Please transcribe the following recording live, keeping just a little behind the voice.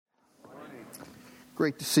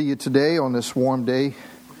Great to see you today on this warm day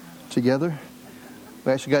together.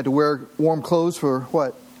 We actually got to wear warm clothes for,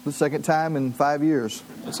 the second time in 5 years.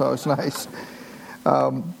 So it's nice.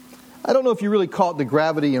 I don't know if you really caught the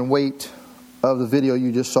gravity and weight of the video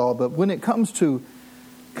you just saw, but when it comes to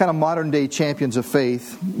kind of modern day champions of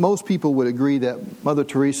faith, most people would agree that Mother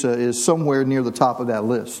Teresa is somewhere near the top of that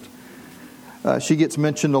list. She gets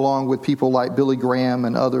mentioned along with people like Billy Graham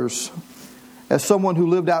and others as someone who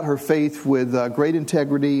lived out her faith with great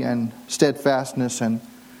integrity and steadfastness and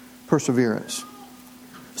perseverance.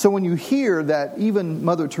 So when you hear that even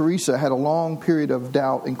Mother Teresa had a long period of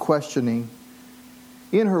doubt and questioning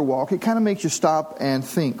in her walk, it kind of makes you stop and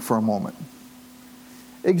think for a moment.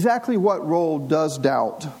 Exactly what role does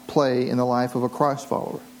doubt play in the life of a Christ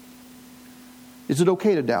follower? Is it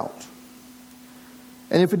okay to doubt?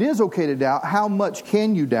 And if it is okay to doubt, how much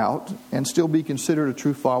can you doubt and still be considered a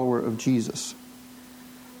true follower of Jesus?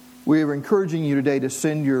 We are encouraging you today to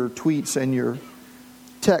send your tweets and your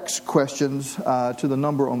text questions to the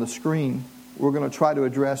number on the screen. We're going to try to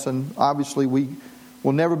address, and obviously we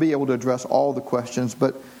will never be able to address all the questions,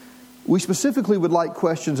 but we specifically would like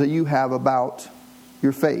questions that you have about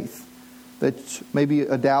your faith. That's maybe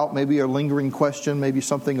a doubt, maybe a lingering question, maybe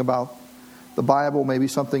something about the Bible, maybe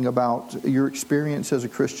something about your experience as a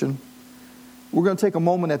Christian. We're going to take a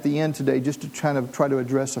moment at the end today just to try to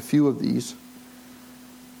address a few of these.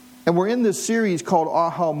 And we're in this series called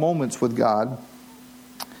Aha Moments with God.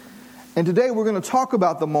 And today we're going to talk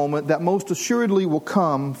about the moment that most assuredly will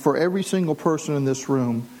come for every single person in this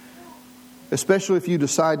room, especially if you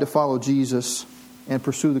decide to follow Jesus and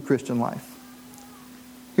pursue the Christian life.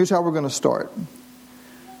 Here's how we're going to start.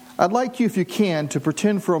 I'd like you, if you can, to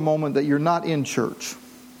pretend for a moment that you're not in church.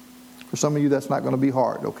 For some of you, that's not going to be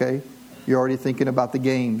hard, okay? You're already thinking about the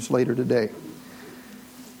games later today.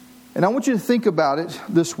 And I want you to think about it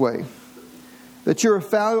this way. That you're a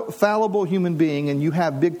fallible human being and you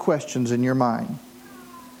have big questions in your mind.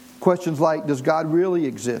 Questions like, does God really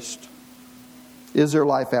exist? Is there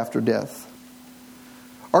life after death?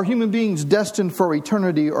 Are human beings destined for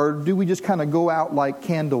eternity, or do we just kind of go out like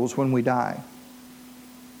candles when we die?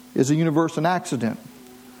 Is the universe an accident?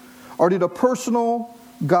 Or did a personal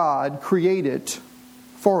God create it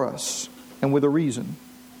for us and with a reason?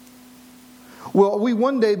 Will we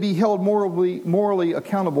one day be held morally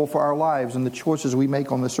accountable for our lives and the choices we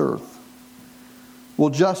make on this earth?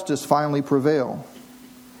 Will justice finally prevail?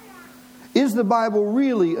 Is the Bible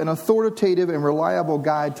really an authoritative and reliable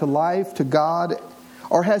guide to life, to God,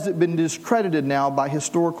 or has it been discredited now by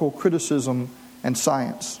historical criticism and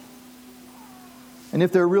science? And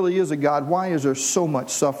if there really is a God, why is there so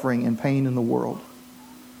much suffering and pain in the world?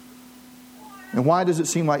 And why does it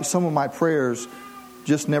seem like some of my prayers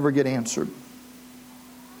just never get answered?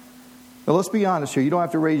 Now let's be honest here. You don't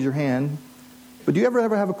have to raise your hand. But do you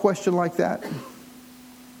ever have a question like that? And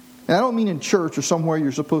I don't mean in church or somewhere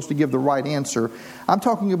you're supposed to give the right answer. I'm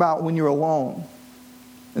talking about when you're alone,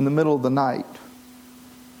 in the middle of the night,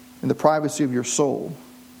 in the privacy of your soul.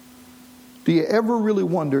 Do you ever really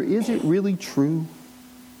wonder, is it really true?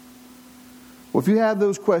 Well, if you have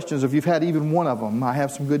those questions, if you've had even one of them, I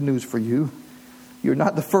have some good news for you. You're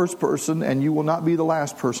not the first person, and you will not be the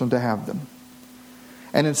last person to have them.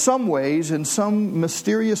 And in some ways, in some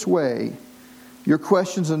mysterious way, your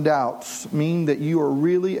questions and doubts mean that you are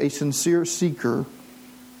really a sincere seeker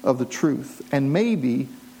of the truth. And maybe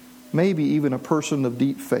even a person of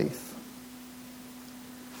deep faith.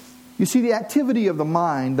 You see, the activity of the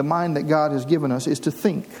mind that God has given us, is to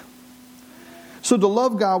think. So to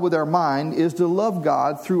love God with our mind is to love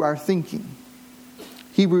God through our thinking.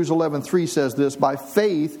 Hebrews 11:3 says this, by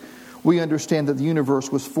faith we understand that the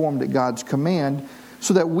universe was formed at God's command,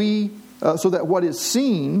 so that what is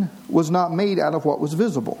seen was not made out of what was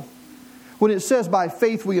visible. When it says by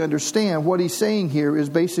faith we understand, what he's saying here is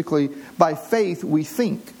basically by faith we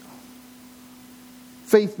think.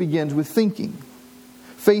 Faith begins with thinking.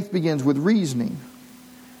 Faith begins with reasoning.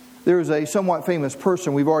 There is a somewhat famous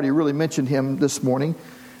person, we've already really mentioned him this morning,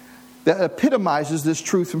 that epitomizes this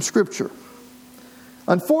truth from Scripture.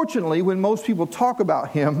 Unfortunately, when most people talk about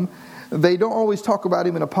him, they don't always talk about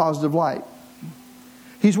him in a positive light.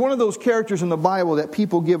 He's one of those characters in the Bible that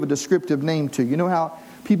people give a descriptive name to. You know how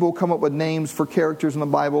people come up with names for characters in the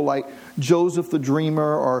Bible like Joseph the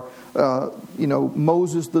dreamer, or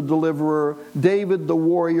Moses the deliverer, David the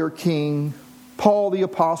warrior king, Paul the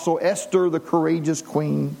apostle, Esther the courageous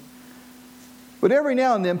queen. But every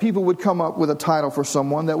now and then people would come up with a title for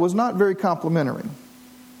someone that was not very complimentary.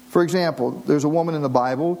 For example, there's a woman in the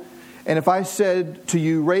Bible, and if I said to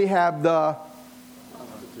you, Rahab the...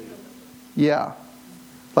 Yeah.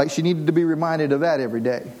 Like she needed to be reminded of that every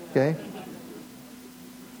day. Okay?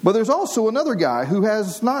 But there's also another guy who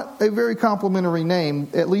has not a very complimentary name,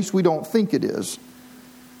 at least we don't think it is.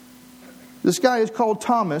 This guy is called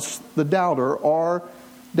Thomas the Doubter, or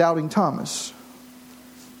Doubting Thomas.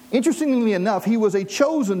 Interestingly enough, he was a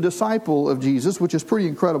chosen disciple of Jesus, which is pretty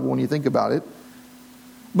incredible when you think about it.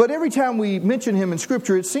 But every time we mention him in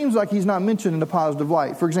Scripture, it seems like he's not mentioned in a positive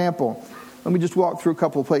light. For example, let me just walk through a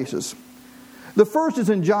couple of places. The first is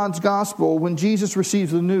in John's Gospel when Jesus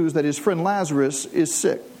receives the news that his friend Lazarus is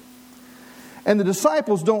sick. And the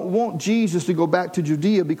disciples don't want Jesus to go back to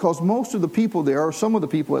Judea because most of the people there, or some of the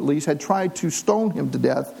people at least, had tried to stone him to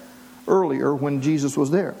death earlier when Jesus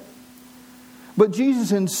was there. But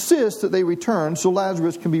Jesus insists that they return so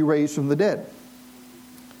Lazarus can be raised from the dead.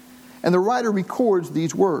 And the writer records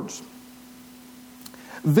these words.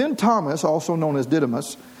 Then Thomas, also known as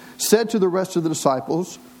Didymus, said to the rest of the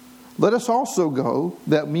disciples, "Let us also go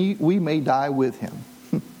that we may die with him."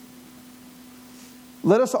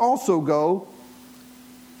 Let us also go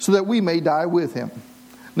so that we may die with him.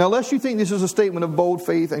 Now, lest you think this is a statement of bold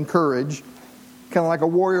faith and courage, kind of like a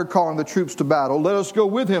warrior calling the troops to battle, let us go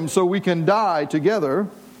with him so we can die together,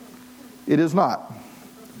 it is not.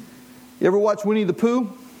 You ever watch Winnie the Pooh?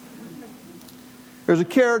 There's a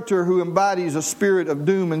character who embodies a spirit of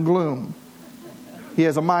doom and gloom. He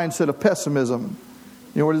has a mindset of pessimism.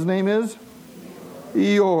 You know what his name is?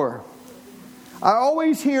 Eeyore. I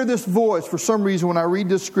always hear this voice for some reason when I read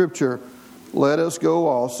this scripture. Let us go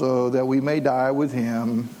also that we may die with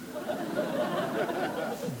him.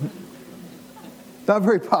 Not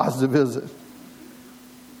very positive, is it?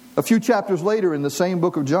 A few chapters later in the same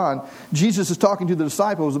book of John, Jesus is talking to the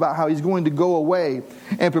disciples about how he's going to go away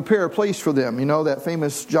and prepare a place for them. You know, that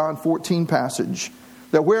famous John 14 passage.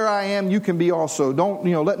 That where I am, you can be also. Don't,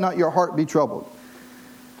 let not your heart be troubled.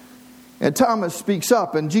 And Thomas speaks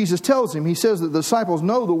up, and Jesus tells him, he says that the disciples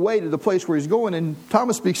know the way to the place where he's going. And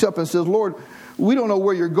Thomas speaks up and says, Lord, we don't know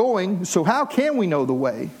where you're going, so how can we know the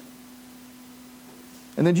way?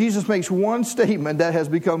 And then Jesus makes one statement that has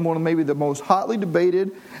become one of maybe the most hotly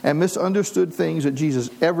debated and misunderstood things that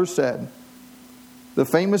Jesus ever said. The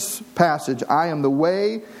famous passage, I am the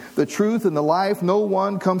way, the truth, and the life. No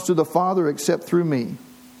one comes to the Father except through me.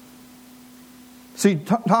 See,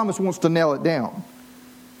 Thomas wants to nail it down.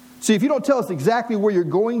 See, if you don't tell us exactly where you're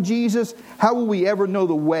going, Jesus, how will we ever know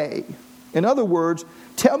the way? In other words,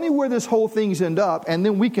 tell me where this whole thing's end up, and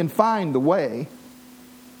then we can find the way.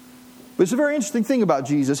 But it's a very interesting thing about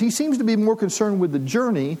Jesus. He seems to be more concerned with the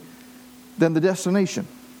journey than the destination.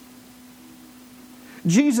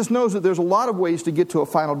 Jesus knows that there's a lot of ways to get to a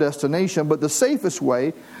final destination, but the safest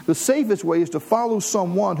way is to follow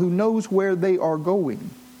someone who knows where they are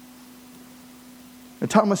going.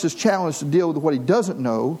 And Thomas is challenged to deal with what he doesn't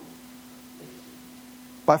know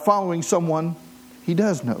by following someone he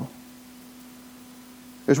does know.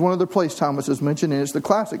 There's one other place Thomas is mentioned, and it's the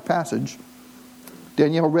classic passage.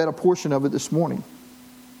 Danielle read a portion of it this morning.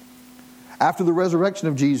 After the resurrection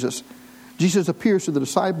of Jesus, Jesus appears to the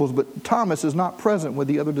disciples, but Thomas is not present with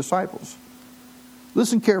the other disciples.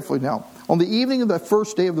 Listen carefully now. On the evening of the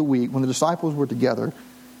first day of the week, when the disciples were together,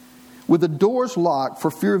 with the doors locked for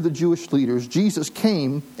fear of the Jewish leaders, Jesus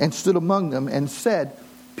came and stood among them and said,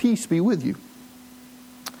 "Peace be with you."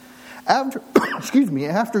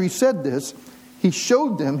 After he said this, he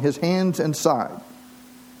showed them his hands and side.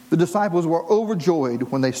 The disciples were overjoyed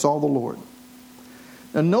when they saw the Lord.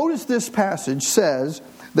 Now notice this passage says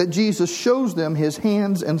that Jesus shows them his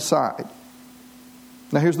hands and side.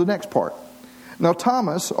 Now here's the next part. Now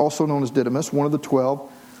Thomas, also known as Didymus, one of the 12,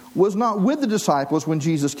 was not with the disciples when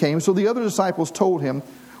Jesus came, so the other disciples told him,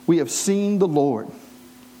 "We have seen the Lord."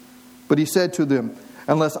 But he said to them,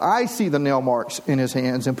 "Unless I see the nail marks in his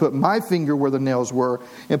hands and put my finger where the nails were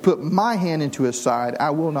and put my hand into his side, I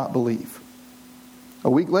will not believe." A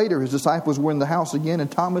week later, his disciples were in the house again, and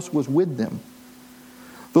Thomas was with them.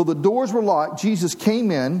 Though the doors were locked, Jesus came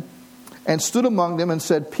in and stood among them and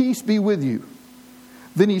said, "Peace be with you."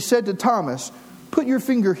 Then he said to Thomas, "Put your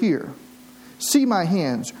finger here. See my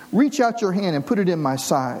hands. Reach out your hand and put it in my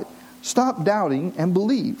side. Stop doubting and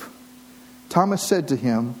believe." Thomas said to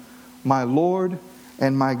him, "My Lord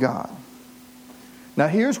and my God." Now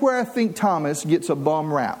here's where I think Thomas gets a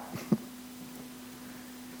bum rap.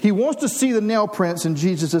 He wants to see the nail prints in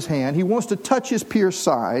Jesus' hand. He wants to touch his pierced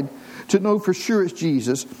side to know for sure it's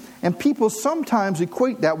Jesus. And people sometimes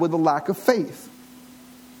equate that with a lack of faith.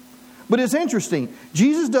 But it's interesting.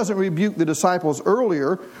 Jesus doesn't rebuke the disciples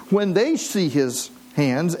earlier when they see his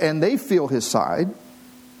hands and they feel his side.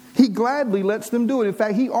 He gladly lets them do it. In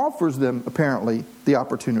fact, he offers them, apparently, the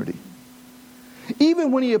opportunity.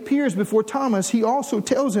 Even when he appears before Thomas, he also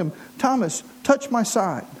tells him, "Thomas, touch my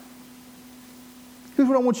side." Here's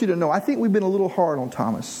what I want you to know. I think we've been a little hard on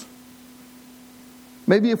Thomas.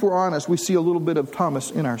 Maybe if we're honest, we see a little bit of Thomas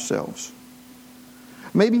in ourselves.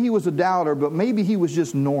 Maybe he was a doubter, but maybe he was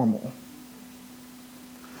just normal.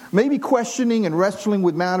 Maybe questioning and wrestling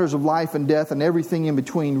with matters of life and death and everything in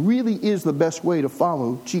between really is the best way to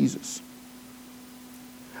follow Jesus.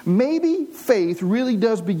 Maybe faith really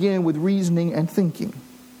does begin with reasoning and thinking.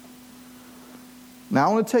 Now,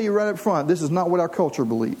 I want to tell you right up front, this is not what our culture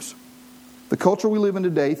believes. The culture we live in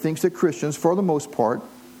today thinks that Christians, for the most part,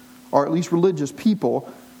 or at least religious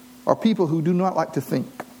people, are people who do not like to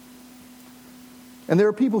think. And there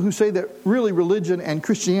are people who say that really religion and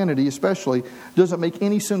Christianity especially doesn't make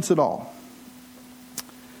any sense at all.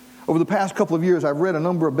 Over the past couple of years, I've read a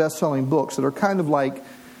number of best-selling books that are kind of like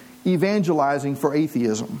evangelizing for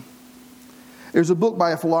atheism. There's a book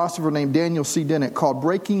by a philosopher named Daniel C. Dennett called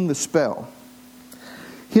Breaking the Spell.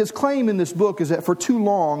 His claim in this book is that for too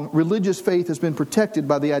long, religious faith has been protected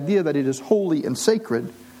by the idea that it is holy and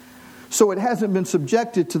sacred, so it hasn't been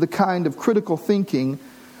subjected to the kind of critical thinking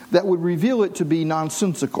that would reveal it to be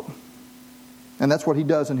nonsensical. And that's what he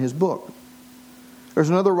does in his book. There's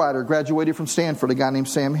another writer, graduated from Stanford, a guy named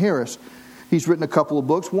Sam Harris. He's written a couple of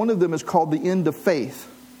books. One of them is called The End of Faith.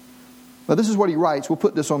 Now this is what he writes. We'll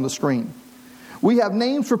put this on the screen. We have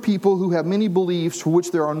names for people who have many beliefs for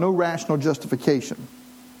which there are no rational justification.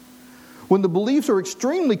 When the beliefs are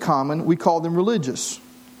extremely common, we call them religious.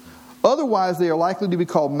 Otherwise, they are likely to be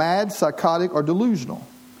called mad, psychotic, or delusional.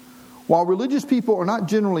 While religious people are not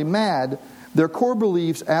generally mad, their core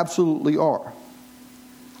beliefs absolutely are.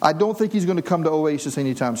 I don't think he's going to come to Oasis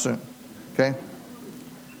anytime soon. Okay?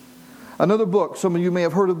 Another book, some of you may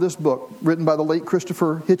have heard of this book, written by the late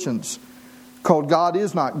Christopher Hitchens, called God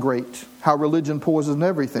Is Not Great, How Religion Poisons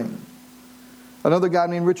Everything. Another guy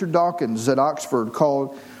named Richard Dawkins at Oxford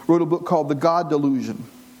wrote a book called The God Delusion,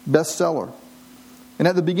 bestseller. And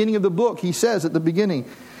at the beginning of the book, he says at the beginning,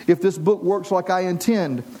 if this book works like I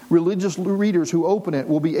intend, religious readers who open it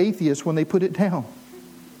will be atheists when they put it down.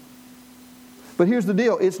 But here's the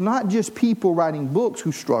deal. It's not just people writing books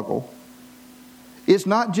who struggle. It's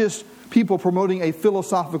not just people promoting a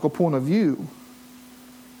philosophical point of view.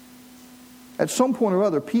 At some point or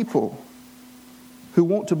other, people who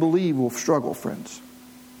want to believe will struggle, friends.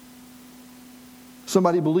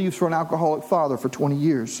 Somebody believes for an alcoholic father for 20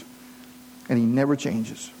 years, and he never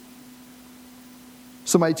changes.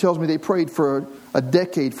 Somebody tells me they prayed for a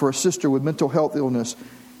decade for a sister with mental health illness,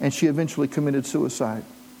 and she eventually committed suicide.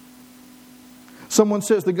 Someone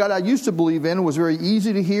says, the God I used to believe in was very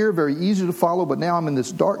easy to hear, very easy to follow, but now I'm in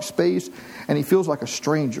this dark space, and he feels like a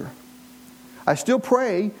stranger. I still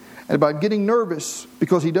pray, but I'm getting nervous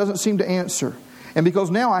because he doesn't seem to answer. And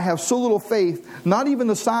because now I have so little faith, not even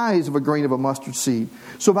the size of a grain of a mustard seed.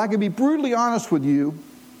 So if I can be brutally honest with you,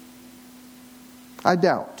 I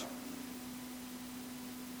doubt.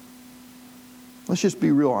 Let's just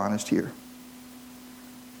be real honest here.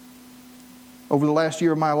 Over the last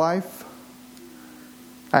year of my life,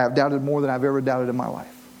 I have doubted more than I've ever doubted in my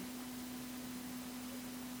life.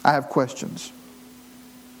 I have questions.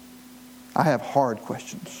 I have hard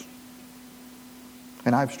questions.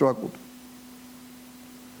 And I've struggled.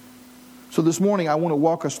 So this morning I want to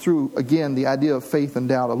walk us through, again, the idea of faith and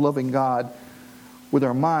doubt, of loving God with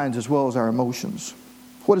our minds as well as our emotions.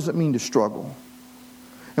 What does it mean to struggle?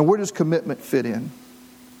 And where does commitment fit in?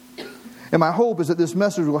 And my hope is that this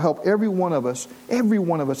message will help every one of us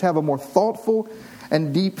have a more thoughtful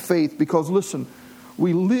and deep faith. Because listen,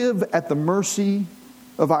 we live at the mercy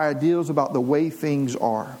of our ideas about the way things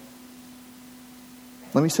are.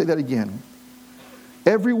 Let me say that again.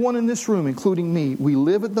 Everyone in this room, including me, we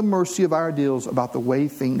live at the mercy of our ideals about the way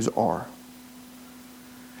things are.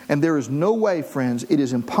 And there is no way, friends, it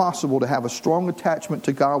is impossible to have a strong attachment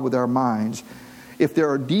to God with our minds if there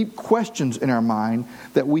are deep questions in our mind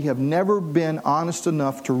that we have never been honest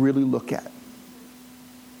enough to really look at.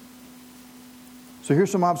 So here's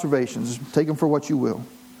some observations. Take them for what you will.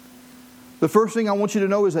 The first thing I want you to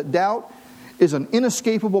know is that doubt is an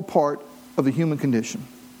inescapable part of the human condition.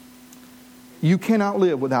 You cannot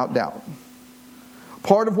live without doubt.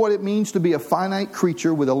 Part of what it means to be a finite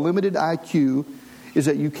creature with a limited IQ is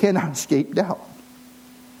that you cannot escape doubt.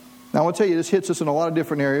 Now I want to tell you, this hits us in a lot of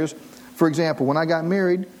different areas. For example, when I got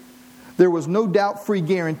married, there was no doubt-free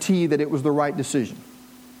guarantee that it was the right decision.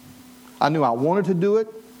 I knew I wanted to do it.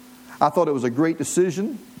 I thought it was a great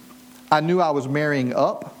decision. I knew I was marrying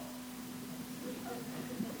up.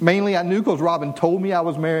 Mainly I knew because Robin told me I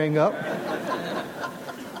was marrying up.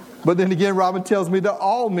 But then again, Robin tells me that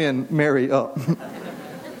all men marry up.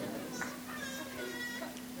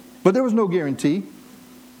 But there was no guarantee.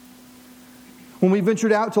 When we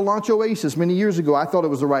ventured out to launch Oasis many years ago, I thought it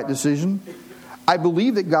was the right decision. I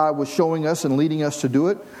believed that God was showing us and leading us to do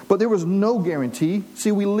it, but there was no guarantee.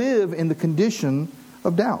 See, we live in the condition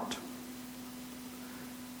of doubt.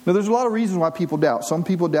 Now, there's a lot of reasons why people doubt. Some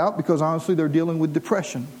people doubt because, honestly, they're dealing with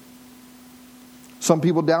depression. Some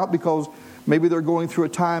people doubt because maybe they're going through a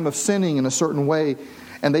time of sinning in a certain way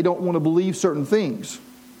and they don't want to believe certain things.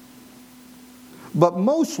 But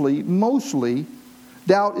mostly,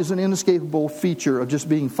 doubt is an inescapable feature of just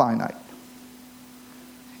being finite.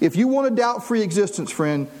 If you want a doubt-free existence,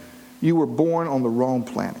 friend, you were born on the wrong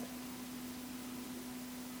planet.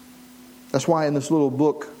 That's why in this little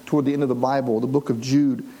book toward the end of the Bible, the book of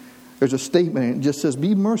Jude, there's a statement and it just says,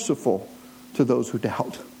 be merciful to those who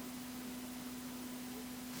doubt.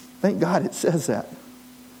 Thank God it says that.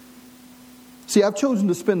 See, I've chosen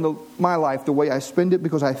to spend my life the way I spend it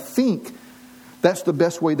because I think that's the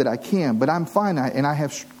best way that I can. But I'm finite and I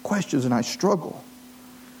have questions and I struggle.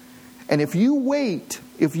 And if you wait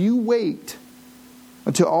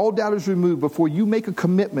until all doubt is removed before you make a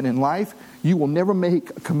commitment in life, you will never make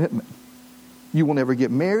a commitment. You will never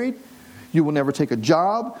get married. You will never take a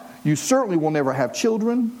job. You certainly will never have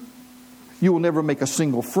children. You will never make a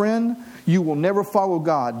single friend. You will never follow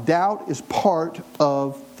God. Doubt is part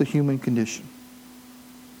of the human condition.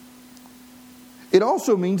 It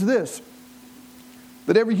also means this,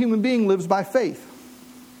 that every human being lives by faith.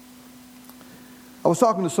 I was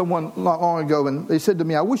talking to someone not long ago and they said to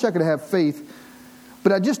me, I wish I could have faith,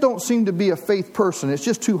 but I just don't seem to be a faith person. It's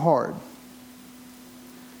just too hard.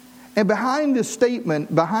 And behind this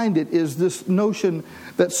statement, behind it is this notion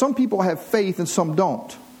that some people have faith and some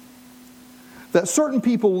don't. That certain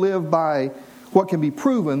people live by what can be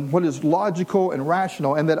proven, what is logical and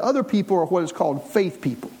rational, and that other people are what is called faith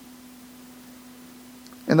people.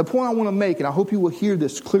 And the point I want to make, and I hope you will hear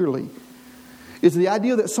this clearly, is the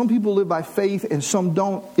idea that some people live by faith and some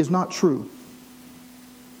don't is not true.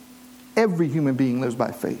 Every human being lives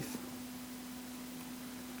by faith.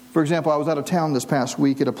 For example, I was out of town this past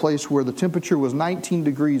week at a place where the temperature was 19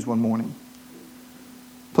 degrees one morning.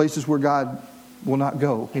 Places where God will not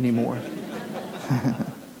go anymore.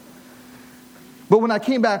 But when I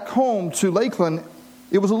came back home to Lakeland,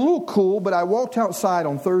 it was a little cool, but I walked outside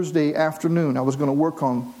on Thursday afternoon. I was going to work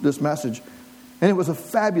on this message. And it was a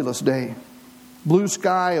fabulous day. Blue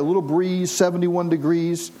sky, a little breeze, 71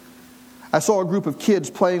 degrees. I saw a group of kids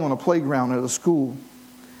playing on a playground at a school.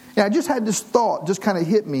 And I just had this thought, just kind of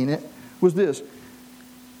hit me, and it was this.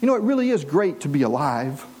 You know, it really is great to be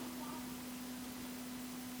alive.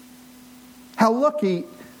 How lucky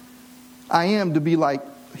I am to be like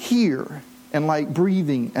here and like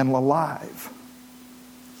breathing and alive.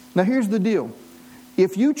 Now here's the deal.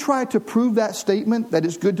 If you try to prove that statement, that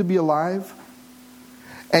it's good to be alive,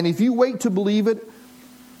 and if you wait to believe it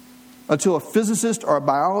until a physicist or a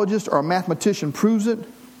biologist or a mathematician proves it,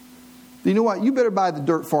 you know what? You better buy the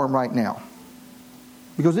dirt farm right now.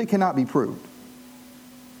 Because it cannot be proved.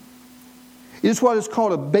 It is what is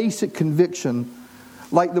called a basic conviction,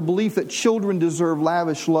 like the belief that children deserve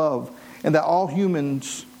lavish love and that all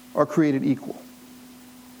humans are created equal.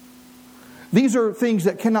 These are things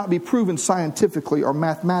that cannot be proven scientifically or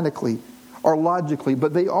mathematically or logically,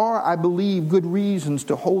 but they are, I believe, good reasons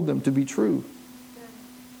to hold them to be true.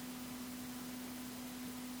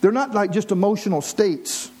 They're not like just emotional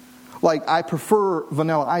states, like I prefer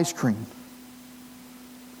vanilla ice cream.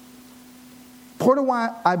 Part of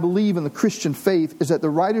why I believe in the Christian faith is that the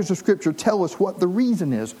writers of Scripture tell us what the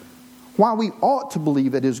reason is, why we ought to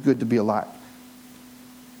believe that it is good to be alive.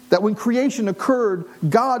 That when creation occurred,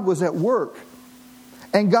 God was at work.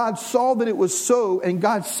 And God saw that it was so, and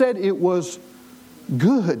God said it was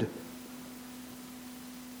good.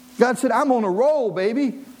 God said, I'm on a roll,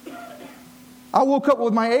 baby. I woke up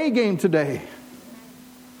with my A game today.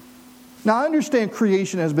 Now, I understand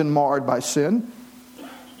creation has been marred by sin.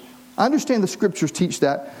 I understand the Scriptures teach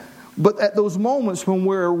that. But at those moments when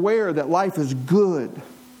we're aware that life is good,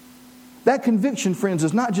 that conviction, friends,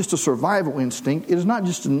 is not just a survival instinct. It is not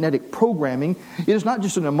just genetic programming. It is not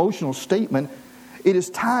just an emotional statement. It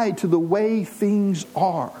is tied to the way things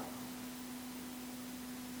are.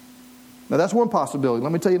 Now, that's one possibility.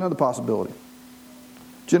 Let me tell you another possibility.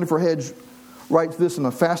 Jennifer Hedge writes this in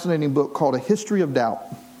a fascinating book called A History of Doubt.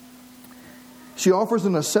 She offers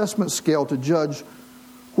an assessment scale to judge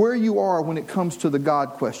where you are when it comes to the God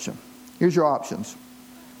question. Here's your options.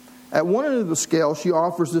 At one end of the scale, she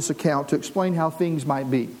offers this account to explain how things might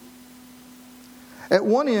be. At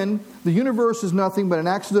one end, the universe is nothing but an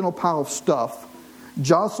accidental pile of stuff,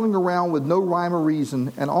 jostling around with no rhyme or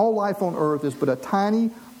reason, and all life on earth is but a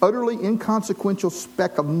tiny, utterly inconsequential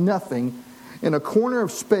speck of nothing in a corner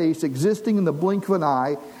of space existing in the blink of an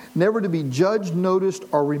eye, never to be judged, noticed,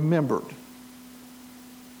 or remembered.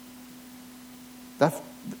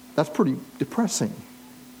 That's pretty depressing.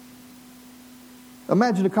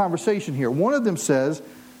 Imagine a conversation here. One of them says,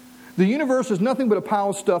 the universe is nothing but a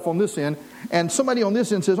pile of stuff on this end, and somebody on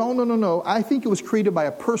this end says, oh, no, I think it was created by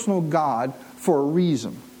a personal God for a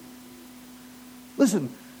reason. Listen,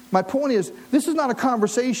 my point is, this is not a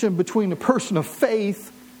conversation between a person of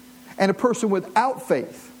faith and a person without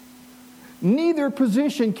faith. Neither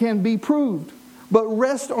position can be proved, but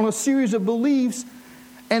rest on a series of beliefs,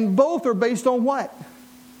 and both are based on what?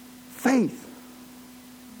 Faith.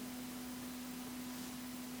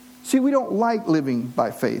 See, we don't like living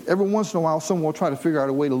by faith. Every once in a while, someone will try to figure out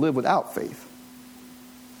a way to live without faith.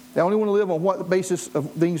 They only want to live on what basis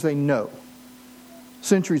of things they know.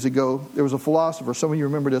 Centuries ago, there was a philosopher, some of you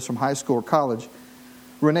remember this from high school or college,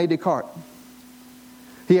 René Descartes.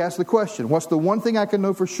 He asked the question, what's the one thing I can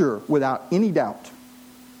know for sure, without any doubt?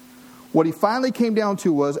 What he finally came down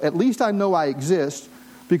to was, at least I know I exist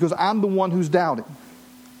because I'm the one who's doubting.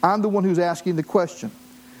 I'm the one who's asking the question.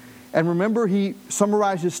 And remember, he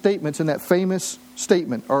summarized his statements in that famous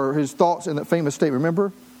statement, or his thoughts in that famous statement.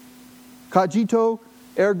 Remember? Cogito,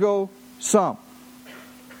 ergo sum.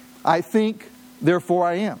 I think, therefore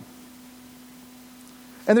I am.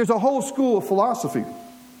 And there's a whole school of philosophy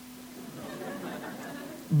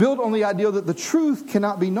built on the idea that the truth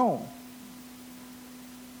cannot be known.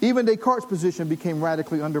 Even Descartes' position became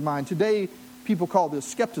radically undermined. Today, people call this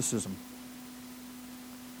skepticism.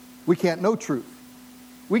 We can't know truth.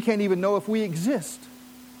 We can't even know if we exist.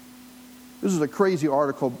 This is a crazy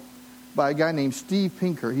article by a guy named Steve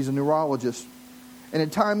Pinker. He's a neurologist. And in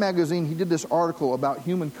Time magazine, he did this article about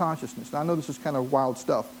human consciousness. Now, I know this is kind of wild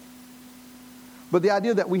stuff. But the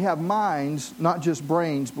idea that we have minds, not just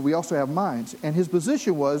brains, but we also have minds. And his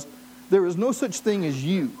position was, there is no such thing as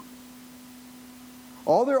you.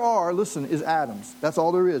 All there are, listen, is atoms. That's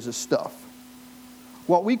all there is stuff.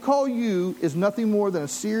 What we call you is nothing more than a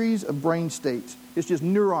series of brain states. It's just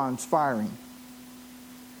neurons firing.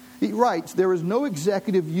 He writes, there is no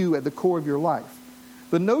executive you at the core of your life.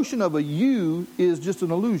 The notion of a you is just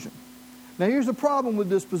an illusion. Now here's the problem with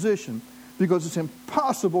this position, because it's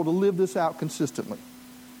impossible to live this out consistently.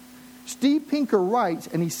 Steve Pinker writes,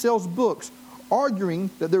 and he sells books, arguing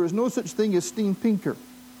that there is no such thing as Steve Pinker.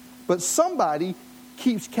 But somebody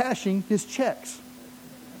keeps cashing his checks.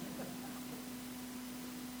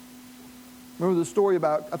 Remember the story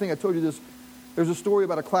about, I think I told you this, there's a story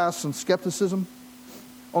about a class in skepticism.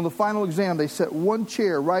 On the final exam, they set one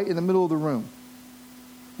chair right in the middle of the room.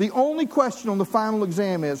 The only question on the final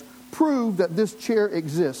exam is, prove that this chair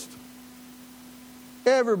exists.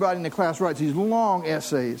 Everybody in the class writes these long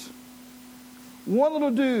essays. One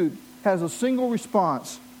little dude has a single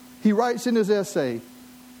response. He writes in his essay,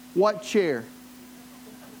 what chair?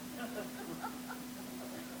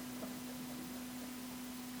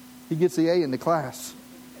 He gets the A in the class.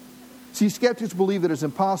 See, skeptics believe that it's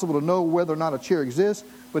impossible to know whether or not a chair exists,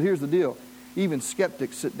 but here's the deal. Even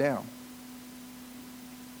skeptics sit down.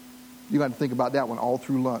 You got to think about that one all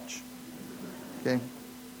through lunch. Okay?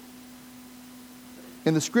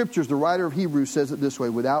 In the scriptures, the writer of Hebrews says it this way,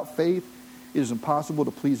 without faith, it is impossible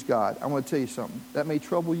to please God. I want to tell you something. That may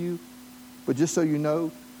trouble you, but just so you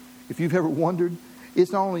know, if you've ever wondered,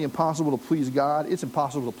 it's not only impossible to please God, it's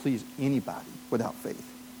impossible to please anybody without faith.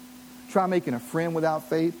 Try making a friend without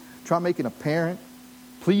faith. Try making a parent,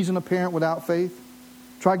 pleasing a parent without faith.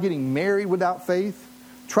 Try getting married without faith.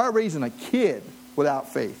 Try raising a kid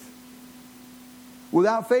without faith.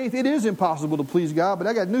 Without faith, it is impossible to please God, but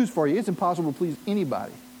I got news for you. It's impossible to please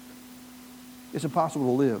anybody. It's impossible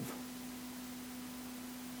to live.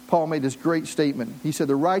 Paul made this great statement. He said,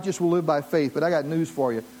 the righteous will live by faith, but I got news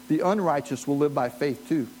for you. The unrighteous will live by faith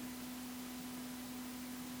too.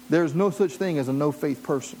 There's no such thing as a no-faith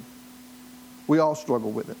person. We all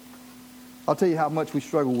struggle with it. I'll tell you how much we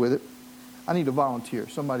struggle with it. I need a volunteer.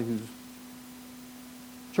 Somebody who's...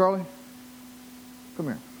 Charlie? Come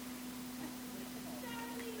here.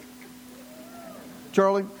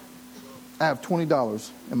 Charlie, I have $20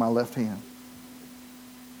 in my left hand.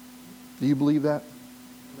 Do you believe that?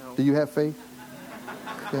 No. Do you have faith?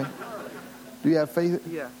 Okay. Do you have faith?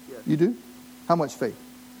 Yeah. You do? How much faith?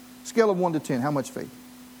 Scale of 1 to 10, how much faith?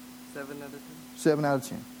 7 out of 10. 7 out of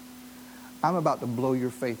 10. I'm about to blow your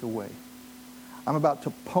faith away. I'm about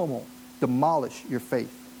to demolish your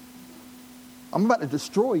faith. I'm about to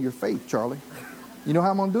destroy your faith, Charlie. You know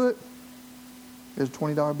how I'm going to do it? Here's a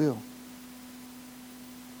 $20 bill.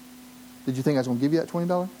 Did you think I was going to give you that $20?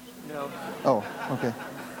 No. Oh, okay.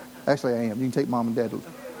 Actually, I am. You can take Mom and Dad.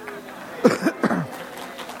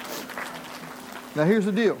 Now here's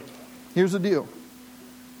the deal. Here's the deal.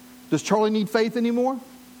 Does Charlie need faith anymore?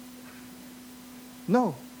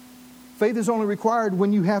 No. Faith is only required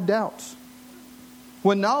when you have doubts.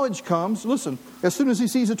 When knowledge comes, listen, as soon as he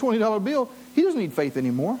sees a $20 bill, he doesn't need faith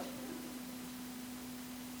anymore.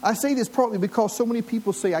 I say this partly because so many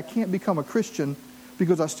people say, I can't become a Christian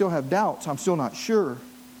because I still have doubts. I'm still not sure.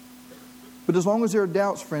 But as long as there are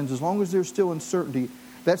doubts, friends, as long as there's still uncertainty,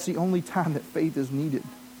 that's the only time that faith is needed.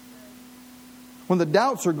 When the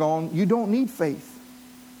doubts are gone, you don't need faith.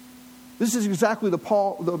 This is exactly the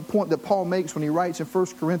point that Paul makes when he writes in 1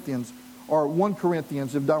 Corinthians, or 1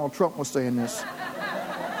 Corinthians if Donald Trump was saying this.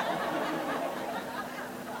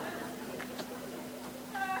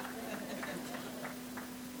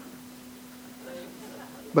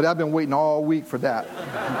 But I've been waiting all week for that,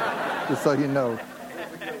 just so you know.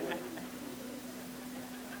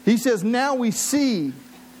 He says, now we see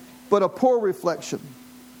but a poor reflection.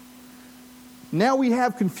 Now we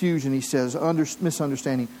have confusion, he says,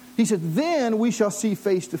 misunderstanding. He said, then we shall see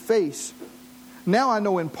face to face. Now I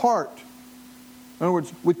know in part. In other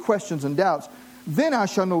words, with questions and doubts. Then I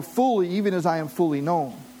shall know fully, even as I am fully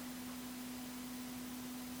known.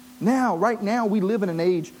 Now, right now, we live in an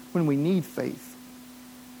age when we need faith.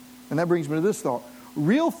 And that brings me to this thought.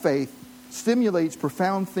 Real faith stimulates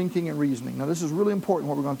profound thinking and reasoning. Now, this is really important,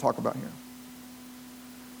 what we're going to talk about here.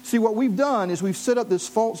 See, what we've done is we've set up this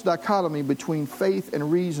false dichotomy between faith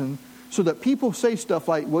and reason so that people say stuff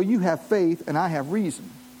like, well, you have faith and I have reason.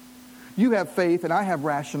 You have faith and I have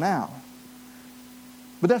rationale.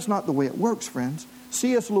 But that's not the way it works, friends.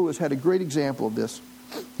 C.S. Lewis had a great example of this.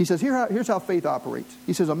 He says, here's how faith operates.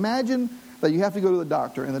 He says, imagine that you have to go to the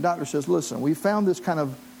doctor, and the doctor says, listen, we found this kind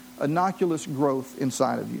of innocuous growth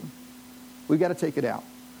inside of you. We've got to take it out.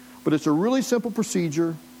 But it's a really simple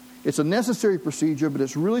procedure. It's a necessary procedure, but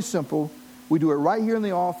it's really simple. We do it right here in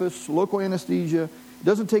the office, local anesthesia. It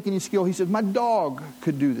doesn't take any skill. He says, my dog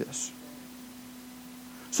could do this.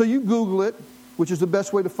 So you Google it, which is the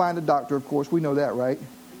best way to find a doctor, of course. We know that, right?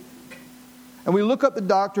 And we look up the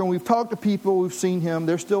doctor, and we've talked to people who've seen him.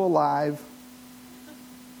 They're still alive.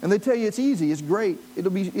 And they tell you it's easy. It's great.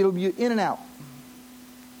 It'll be in and out.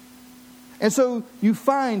 And so you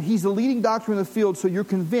find he's the leading doctor in the field, so you're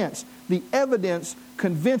convinced. The evidence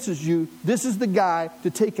convinces you this is the guy to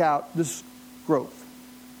take out this growth.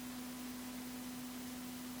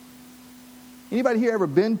 Anybody here ever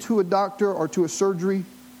been to a doctor or to a surgery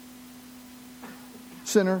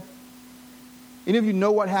center? Any of you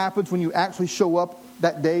know what happens when you actually show up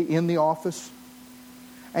that day in the office?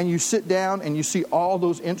 And you sit down and you see all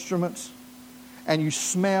those instruments and you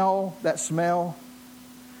smell that smell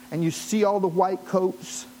and you see all the white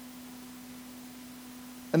coats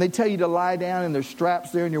and they tell you to lie down and there's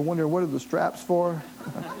straps there and you're wondering, what are the straps for?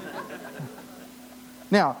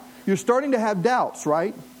 Now, you're starting to have doubts,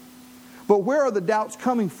 right? But where are the doubts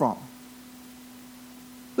coming from?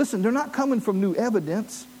 Listen, they're not coming from new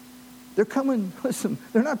evidence. They're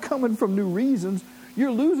not coming from new reasons.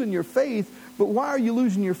 You're losing your faith, but why are you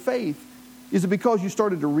losing your faith? Is it because you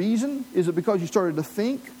started to reason? Is it because you started to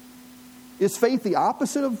think? Is faith the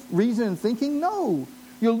opposite of reason and thinking? No.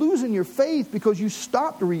 You're losing your faith because you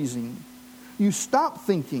stopped reasoning. You stopped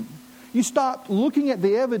thinking. You stopped looking at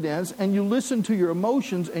the evidence and you listened to your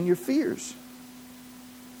emotions and your fears.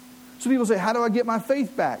 So people say, how do I get my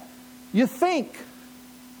faith back? You think.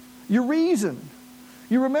 You reason.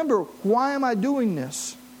 You remember, why am I doing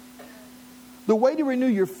this? The way to renew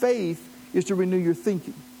your faith is to renew your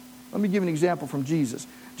thinking. Let me give an example from Jesus.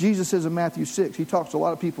 Jesus says in Matthew 6, he talks to a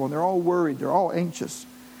lot of people and they're all worried, they're all anxious.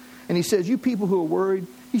 And he says, you people who are worried,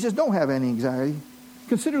 he says, don't have any anxiety.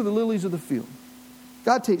 Consider the lilies of the field.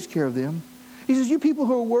 God takes care of them. He says, you people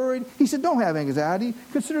who are worried, he said, don't have anxiety.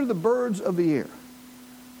 Consider the birds of the air.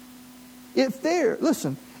 If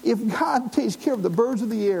God takes care of the birds of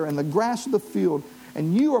the air and the grass of the field,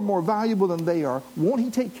 and you are more valuable than they are, won't he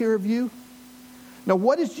take care of you? Now,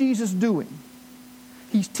 what is Jesus doing?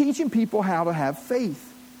 He's teaching people how to have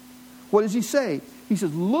faith. What does he say? He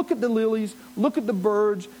says, look at the lilies, look at the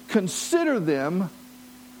birds, consider them,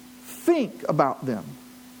 think about them.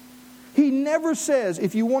 He never says,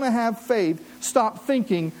 if you want to have faith, stop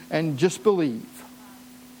thinking and just believe.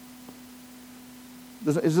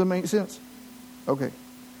 Does that make sense? Okay.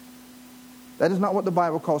 That is not what the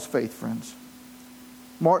Bible calls faith, friends.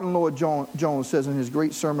 Martin Lloyd-Jones says in his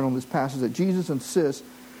great sermon on this passage that Jesus insists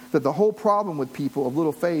that the whole problem with people of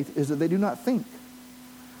little faith is that they do not think.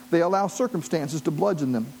 They allow circumstances to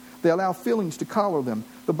bludgeon them. They allow feelings to collar them.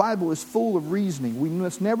 The Bible is full of reasoning. We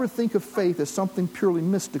must never think of faith as something purely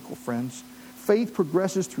mystical, friends. Faith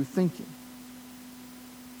progresses through thinking.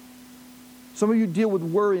 Some of you deal with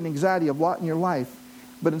worry and anxiety a lot in your life.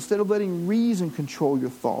 But instead of letting reason control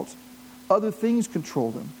your thoughts, other things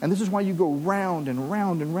control them. And this is why you go round and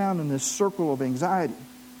round and round in this circle of anxiety.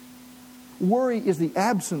 Worry is the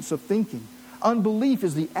absence of thinking. Unbelief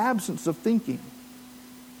is the absence of thinking.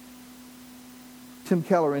 Tim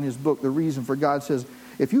Keller, in his book, The Reason for God, says,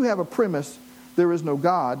 if you have a premise, there is no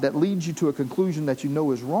God, that leads you to a conclusion that you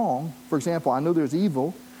know is wrong. For example, I know there's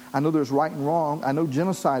evil. I know there's right and wrong. I know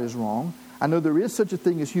genocide is wrong. I know there is such a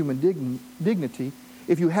thing as human dignity.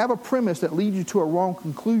 If you have a premise that leads you to a wrong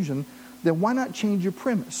conclusion, then why not change your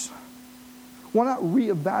premise? Why not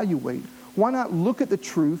reevaluate? Why not look at the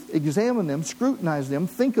truth, examine them, scrutinize them,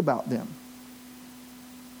 think about them?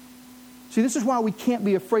 See, this is why we can't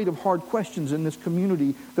be afraid of hard questions in this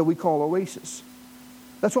community that we call Oasis.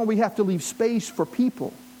 That's why we have to leave space for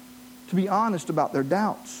people to be honest about their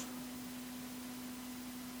doubts.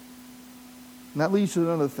 And that leads to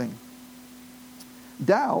another thing.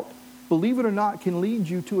 Doubt, believe it or not, can lead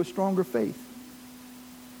you to a stronger faith.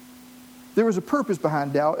 There is a purpose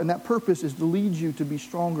behind doubt, and that purpose is to lead you to be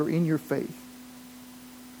stronger in your faith.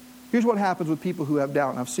 Here's what happens with people who have doubt,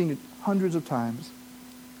 and I've seen it hundreds of times.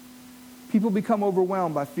 People become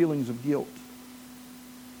overwhelmed by feelings of guilt.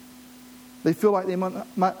 They feel like they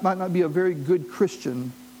might not be a very good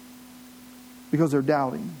Christian because they're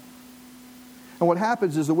doubting. And what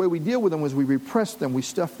happens is the way we deal with them is we repress them, we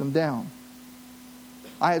stuff them down.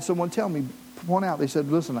 I had someone point out, they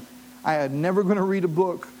said, listen, I had never going to read a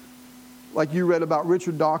book like you read about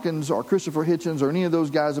Richard Dawkins or Christopher Hitchens or any of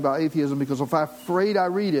those guys about atheism, because if I'm afraid I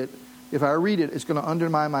read it, it's going to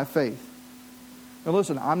undermine my faith. Now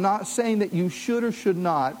listen, I'm not saying that you should or should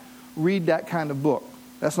not read that kind of book.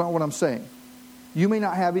 That's not what I'm saying. You may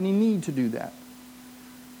not have any need to do that.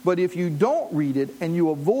 But if you don't read it and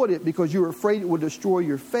you avoid it because you're afraid it will destroy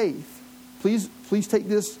your faith, please take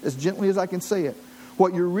this as gently as I can say it.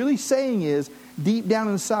 What you're really saying is, deep down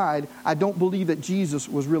inside, I don't believe that Jesus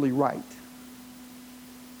was really right.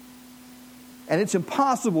 And it's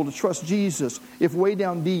impossible to trust Jesus if way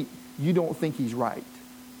down deep you don't think He's right.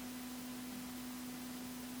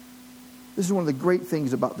 This is one of the great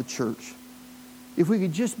things about the church. If we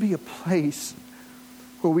could just be a place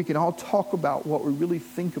where we can all talk about what we really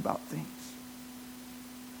think about things.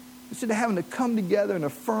 Instead of having to come together and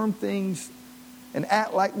affirm things and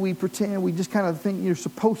act like we pretend, we just kind of think you're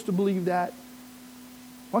supposed to believe that.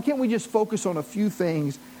 Why can't we just focus on a few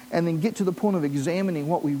things and then get to the point of examining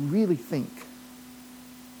what we really think?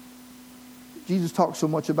 Jesus talks so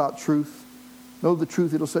much about truth. Know the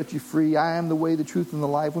truth, it'll set you free. I am the way, the truth, and the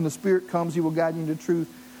life. When the Spirit comes, He will guide you into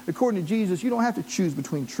truth. According to Jesus, you don't have to choose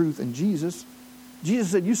between truth and Jesus.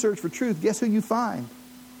 Jesus said, you search for truth. Guess who you find?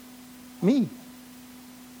 Me.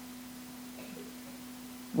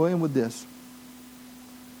 We'll end with this.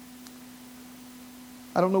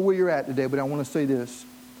 I don't know where you're at today, but I want to say this.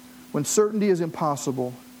 When certainty is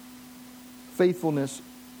impossible, faithfulness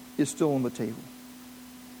is still on the table.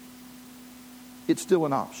 It's still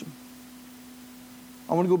an option.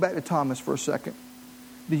 I want to go back to Thomas for a second.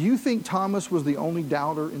 Do you think Thomas was the only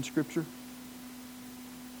doubter in Scripture?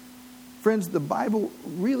 Friends, the Bible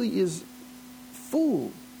really is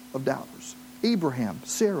full of doubters. Abraham,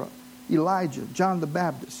 Sarah, Elijah, John the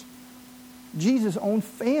Baptist. Jesus' own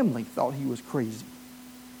family thought he was crazy.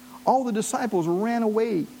 All the disciples ran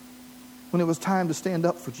away when it was time to stand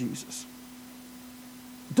up for Jesus.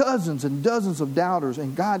 Dozens and dozens of doubters,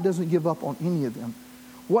 and God doesn't give up on any of them.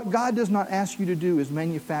 What God does not ask you to do is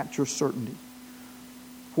manufacture certainty.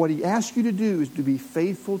 What He asks you to do is to be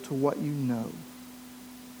faithful to what you know.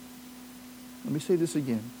 Let me say this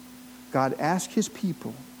again. God asks His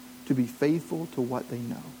people to be faithful to what they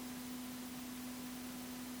know.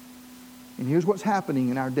 And here's what's happening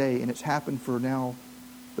in our day, and it's happened for now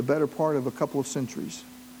the better part of a couple of centuries.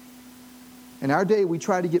 In our day, we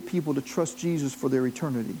try to get people to trust Jesus for their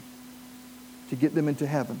eternity, to get them into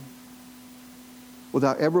heaven,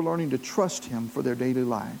 without ever learning to trust Him for their daily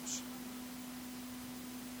lives.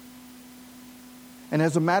 And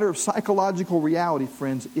as a matter of psychological reality,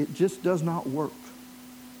 friends, it just does not work.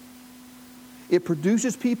 It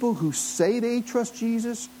produces people who say they trust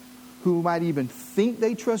Jesus, who might even think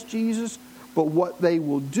they trust Jesus, but what they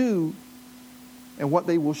will do and what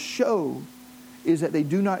they will show is that they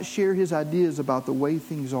do not share His ideas about the way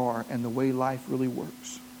things are and the way life really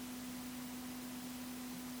works.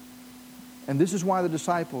 And this is why the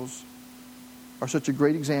disciples are such a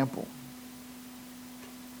great example.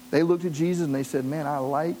 They looked at Jesus and they said, man, I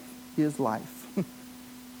like His life.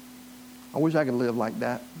 I wish I could live like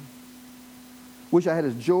that. Wish I had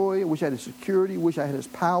His joy. Wish I had His security. Wish I had His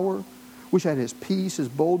power. Wish I had His peace, His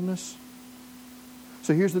boldness.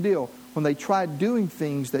 So here's the deal. when they tried doing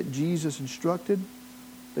things that Jesus instructed,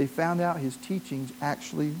 they found out his teachings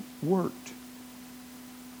actually worked.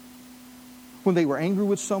 When they were angry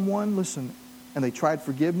with someone, listen, and they tried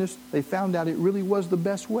forgiveness, they found out it really was the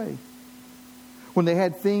best way. When they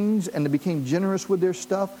had things and they became generous with their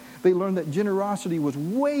stuff, they learned that generosity was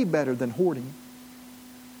way better than hoarding.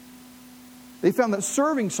 They found that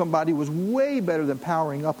serving somebody was way better than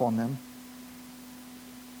powering up on them.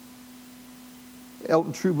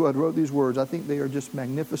 Elton Trueblood wrote these words. I think they are just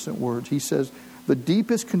magnificent words. He says, the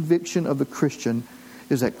deepest conviction of the Christian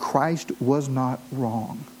is that Christ was not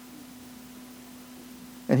wrong.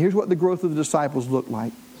 And here's what the growth of the disciples looked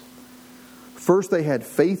like. First, they had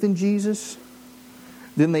faith in Jesus.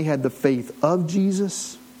 Then they had the faith of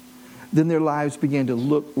Jesus. Then their lives began to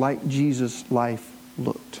look like Jesus' life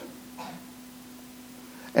looked.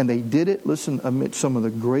 And they did it, listen, amid some of the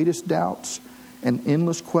greatest doubts and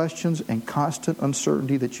endless questions and constant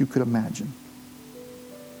uncertainty that you could imagine.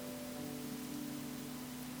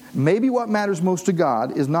 Maybe what matters most to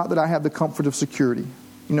God is not that I have the comfort of security.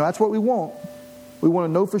 You know, that's what we want. We want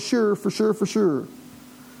to know for sure.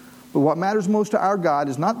 But what matters most to our God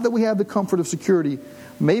is not that we have the comfort of security.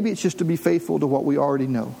 Maybe it's just to be faithful to what we already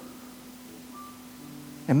know.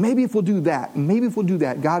 And maybe if we'll do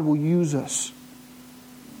that, God will use us.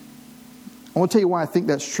 I want to tell you why I think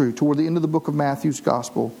that's true. Toward the end of the book of Matthew's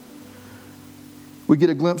Gospel, we get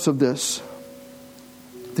a glimpse of this.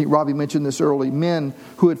 I think Robbie mentioned this early. Men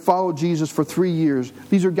who had followed Jesus for 3 years.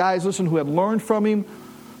 These are guys, listen, who had learned from him,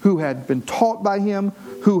 who had been taught by him,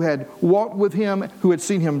 who had walked with him, who had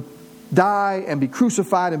seen him die and be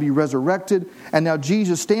crucified and be resurrected. And now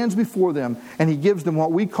Jesus stands before them and he gives them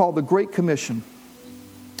what we call the Great Commission.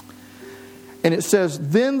 And it says,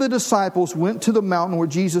 then the disciples went to the mountain where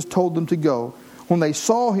Jesus told them to go. When they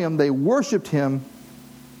saw him, they worshipped him,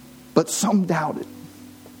 but some doubted.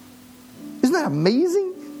 Isn't that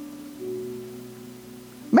amazing?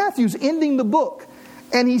 Matthew's ending the book,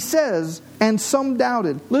 and he says, and some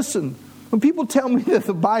doubted. Listen, when people tell me that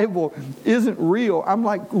the Bible isn't real, I'm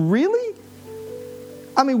like, really?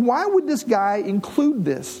 I mean, why would this guy include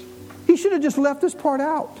this? He should have just left this part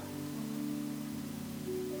out.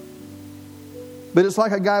 But it's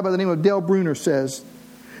like a guy by the name of Dale Bruner says.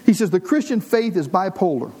 He says, the Christian faith is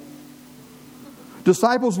bipolar.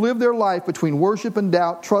 Disciples live their life between worship and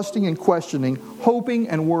doubt, trusting and questioning, hoping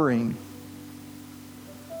and worrying.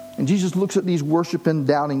 And Jesus looks at these worshiping,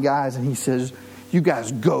 doubting guys and he says, you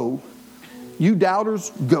guys go. You doubters,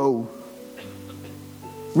 go.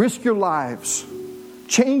 Risk your lives.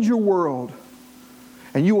 Change your world.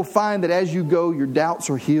 And you will find that as you go, your doubts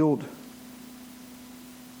are healed.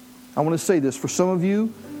 I want to say this. For some of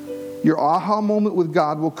you, your aha moment with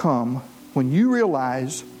God will come when you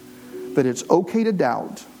realize that it's okay to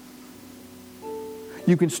doubt.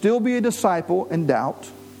 You can still be a disciple and doubt.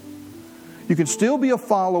 You can still be a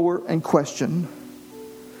follower and question.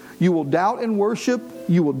 You will doubt and worship.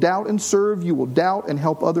 You will doubt and serve. You will doubt and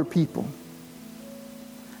help other people.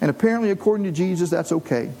 And apparently, according to Jesus, that's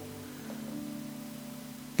okay.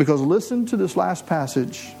 Because listen to this last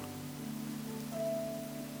passage.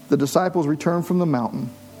 The disciples returned from the mountain.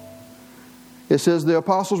 It says, the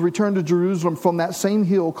apostles returned to Jerusalem from that same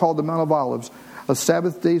hill called the Mount of Olives, a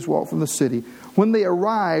Sabbath day's walk from the city. When they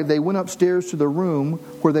arrived, they went upstairs to the room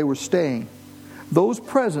where they were staying. Those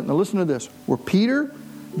present, now listen to this, were Peter,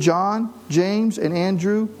 John, James, and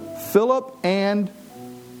Andrew, Philip, and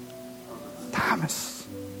Thomas.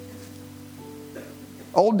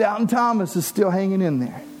 Old Doubting Thomas is still hanging in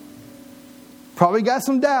there. Probably got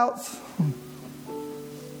some doubts.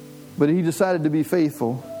 But he decided to be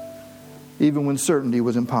faithful even when certainty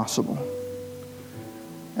was impossible.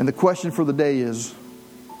 And the question for the day is,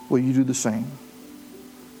 will you do the same?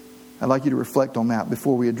 I'd like you to reflect on that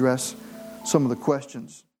before we address some of the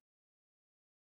questions.